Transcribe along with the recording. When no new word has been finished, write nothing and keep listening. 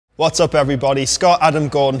What's up everybody, Scott Adam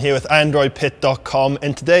Gordon here with AndroidPIT.com,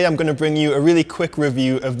 and today I'm going to bring you a really quick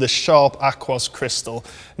review of the Sharp Aquos Crystal.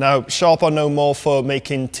 Now, Sharp are known more for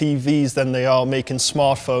making TVs than they are making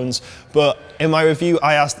smartphones, but in my review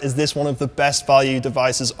I asked, is this one of the best value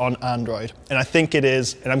devices on Android? And I think it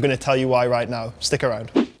is, and I'm going to tell you why right now. Stick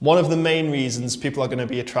around. One of the main reasons people are going to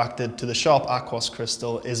be attracted to the Sharp Aquos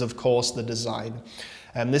Crystal is of course the design.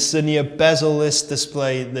 This is a near bezel-less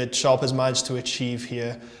display that Sharp has managed to achieve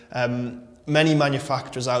here. Many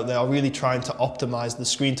manufacturers out there are really trying to optimize the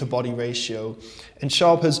screen-to-body ratio, and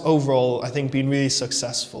Sharp has overall, I think, been really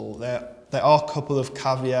successful. There are a couple of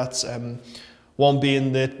caveats, one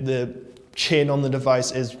being that the chin on the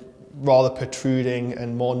device is rather protruding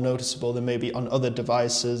and more noticeable than maybe on other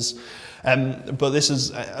devices, but this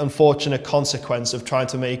is an unfortunate consequence of trying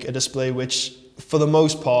to make a display which for the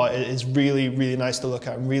most part is really, really nice to look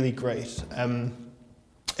at and really great.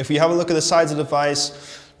 If we have a look at the sides of the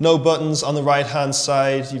device, no buttons on the right hand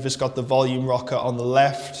side, you've just got the volume rocker on the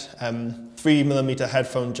left, 3mm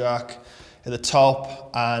headphone jack at the top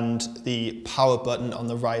and the power button on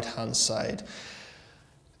the right hand side.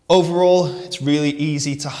 Overall, it's really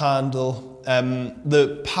easy to handle.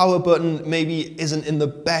 The power button maybe isn't in the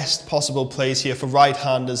best possible place here for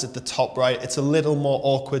right-handers at the top right. It's a little more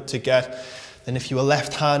awkward to get than if you were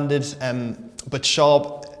left-handed, but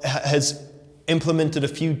Sharp has implemented a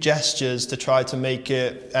few gestures to try to make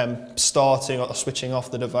it starting or switching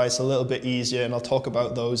off the device a little bit easier, and I'll talk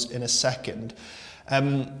about those in a second.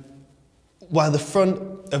 While the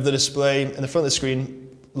front of the display and the front of the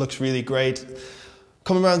screen looks really great,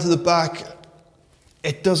 coming around to the back,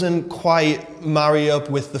 it doesn't quite marry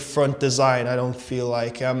up with the front design, I don't feel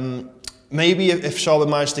like. Maybe if Sharp had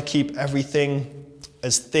managed to keep everything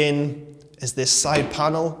as thin as this side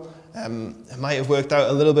panel, it might have worked out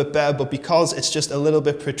a little bit better, but because it's just a little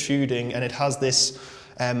bit protruding and it has this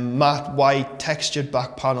matte white textured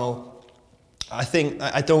back panel,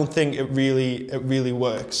 I don't think it really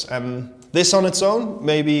works. This on its own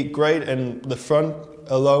may be great, and the front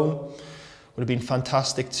alone would have been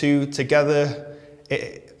fantastic too. Together,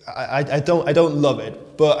 I don't love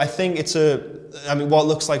it, but I think it's what it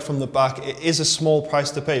looks like from the back, it is a small price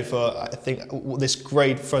to pay for, I think, this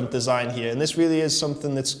great front design here. And this really is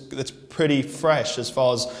something that's pretty fresh as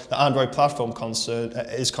far as the Android platform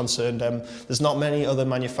is concerned. There's not many other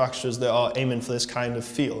manufacturers that are aiming for this kind of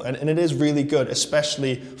feel. And it is really good,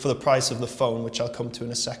 especially for the price of the phone, which I'll come to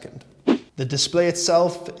in a second. The display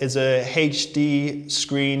itself is a HD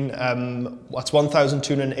screen, that's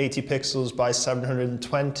 1280 pixels by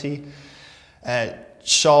 720.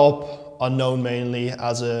 Sharp are known mainly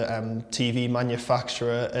as a TV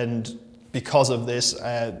manufacturer, and because of this,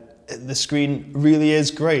 the screen really is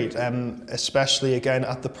great, especially again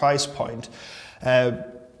at the price point.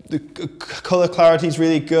 The color clarity is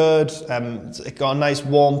really good, it got a nice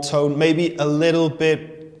warm tone, maybe a little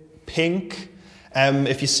bit pink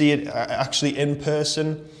if you see it actually in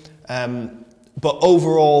person, but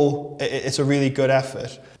overall it's a really good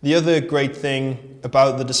effort. The other great thing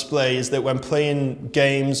about the display is that when playing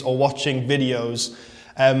games or watching videos,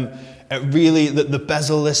 the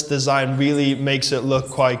bezel-less design really makes it look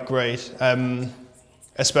quite great,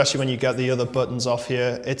 especially when you get the other buttons off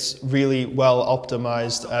here. It's really well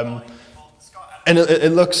optimized, and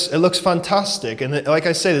it looks fantastic. And like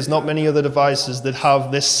I say, there's not many other devices that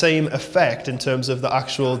have this same effect in terms of the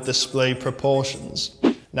actual display proportions.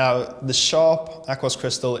 Now, the Sharp Aquos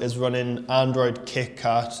Crystal is running Android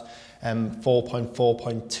KitKat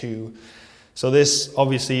 4.4.2. So this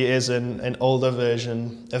obviously is an older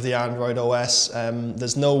version of the Android OS.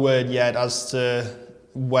 There's no word yet as to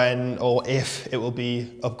when or if it will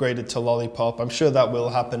be upgraded to Lollipop. I'm sure that will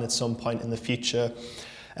happen at some point in the future.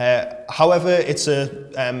 However, it's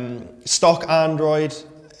a stock Android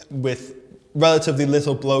with relatively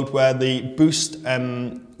little bloatware. The Boost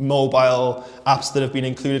mobile apps that have been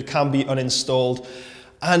included can be uninstalled,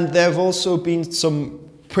 and there have also been some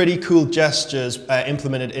pretty cool gestures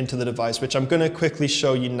implemented into the device, which I'm going to quickly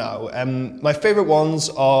show you now. My favorite ones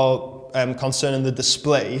are concerning the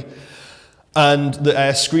display and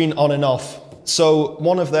the screen on and off. So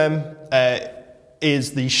one of them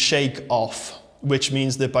is the shake off, which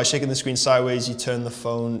means that by shaking the screen sideways you turn the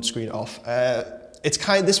phone screen off.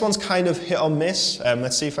 This one's kind of hit or miss.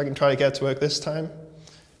 Let's see if I can try to get it to work this time.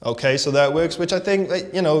 Okay, so that works, which I think,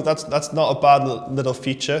 that's not a bad little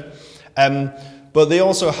feature. But they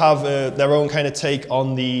also have their own kind of take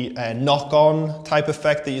on the knock-on type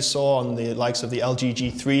effect that you saw on the likes of the LG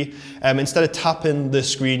G3. Instead of tapping the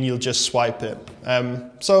screen, you'll just swipe it.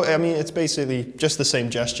 So, I mean, it's basically just the same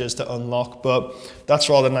gestures to unlock, but that's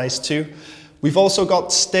rather nice too. We've also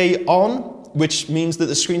got stay on, which means that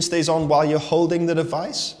the screen stays on while you're holding the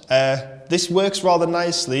device. This works rather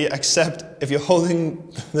nicely, except if you're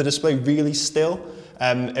holding the display really still,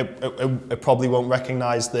 it probably won't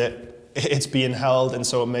recognize that it's being held, and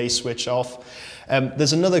so it may switch off.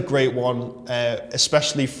 There's another great one,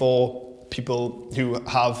 especially for people who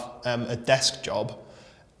have a desk job,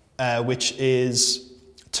 which is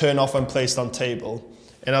turn off when placed on table.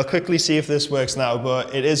 And I'll quickly see if this works now,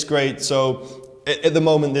 but it is great. So at the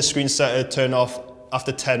moment, this screen's set to turn off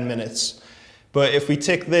after 10 minutes. But if we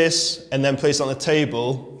tick this and then place it on the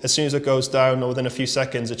table, as soon as it goes down or within a few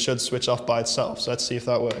seconds, it should switch off by itself. So let's see if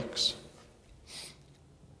that works.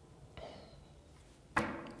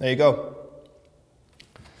 There you go.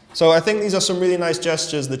 So I think these are some really nice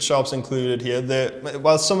gestures that Sharp's included here.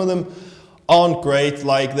 While some of them aren't great,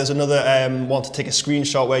 like there's another one to take a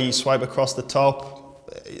screenshot where you swipe across the top.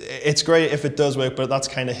 It's great if it does work, but that's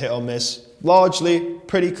kind of hit or miss. Largely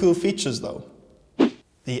pretty cool features though.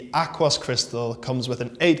 The Aquos crystal comes with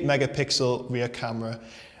an 8 megapixel rear camera,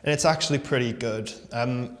 and it's actually pretty good.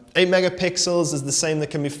 8 megapixels is the same that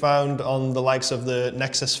can be found on the likes of the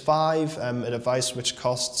Nexus 5, a device which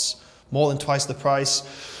costs more than twice the price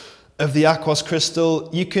of the Aquos crystal.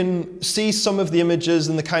 You can see some of the images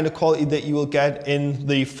and the kind of quality that you will get in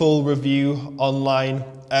the full review online.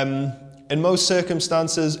 In most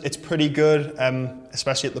circumstances, it's pretty good,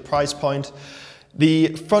 especially at the price point.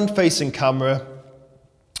 The front-facing camera,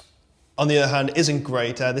 on the other hand, isn't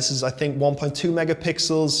great. This is, I think, 1.2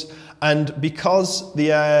 megapixels, and because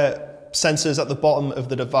the sensor is at the bottom of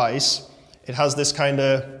the device, it has this kind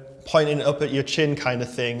of pointing up at your chin kind of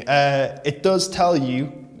thing. It does tell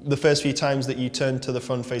you the first few times that you turn to the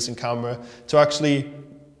front-facing camera to actually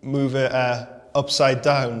move it upside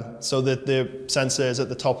down so that the sensor is at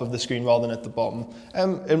the top of the screen rather than at the bottom,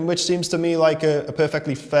 and which seems to me like a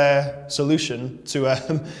perfectly fair solution or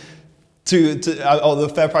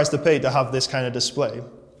the fair price to pay to have this kind of display.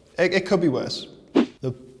 It could be worse.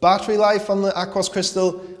 The battery life on the Aquos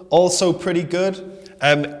crystal, also pretty good.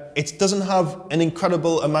 It doesn't have an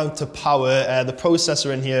incredible amount of power. The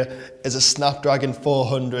processor in here is a Snapdragon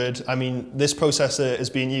 400. I mean, this processor is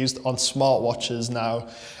being used on smartwatches now.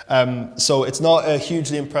 So it's not a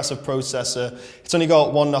hugely impressive processor. It's only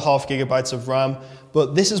got 1.5 gigabytes of RAM,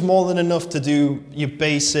 but this is more than enough to do your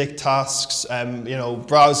basic tasks, you know,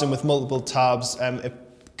 browsing with multiple tabs.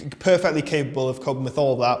 Perfectly capable of coping with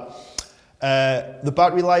all that. The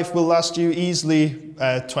battery life will last you easily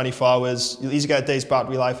 24 hours. You'll easily get a day's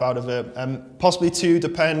battery life out of it, possibly 2,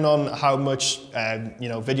 depending on how much you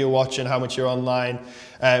know, video watching, how much you're online,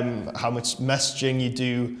 how much messaging you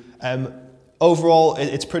do. Overall,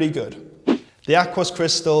 it's pretty good. The Aquos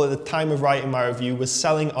crystal, at the time of writing my review, was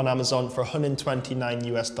selling on Amazon for $129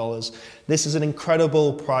 US. This is an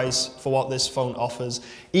incredible price for what this phone offers.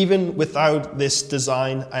 Even without this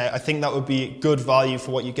design, I think that would be good value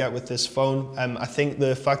for what you get with this phone. I think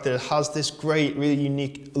the fact that it has this great, really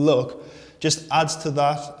unique look just adds to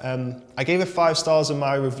that. I gave it 5 stars in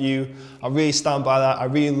my review. I really stand by that. I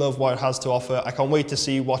really love what it has to offer. I can't wait to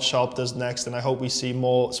see what Sharp does next, and I hope we see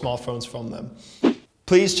more smartphones from them.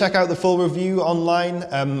 Please check out the full review online.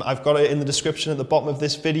 I've got it in the description at the bottom of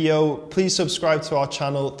this video. Please subscribe to our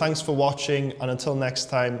channel. Thanks for watching, and until next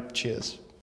time, cheers.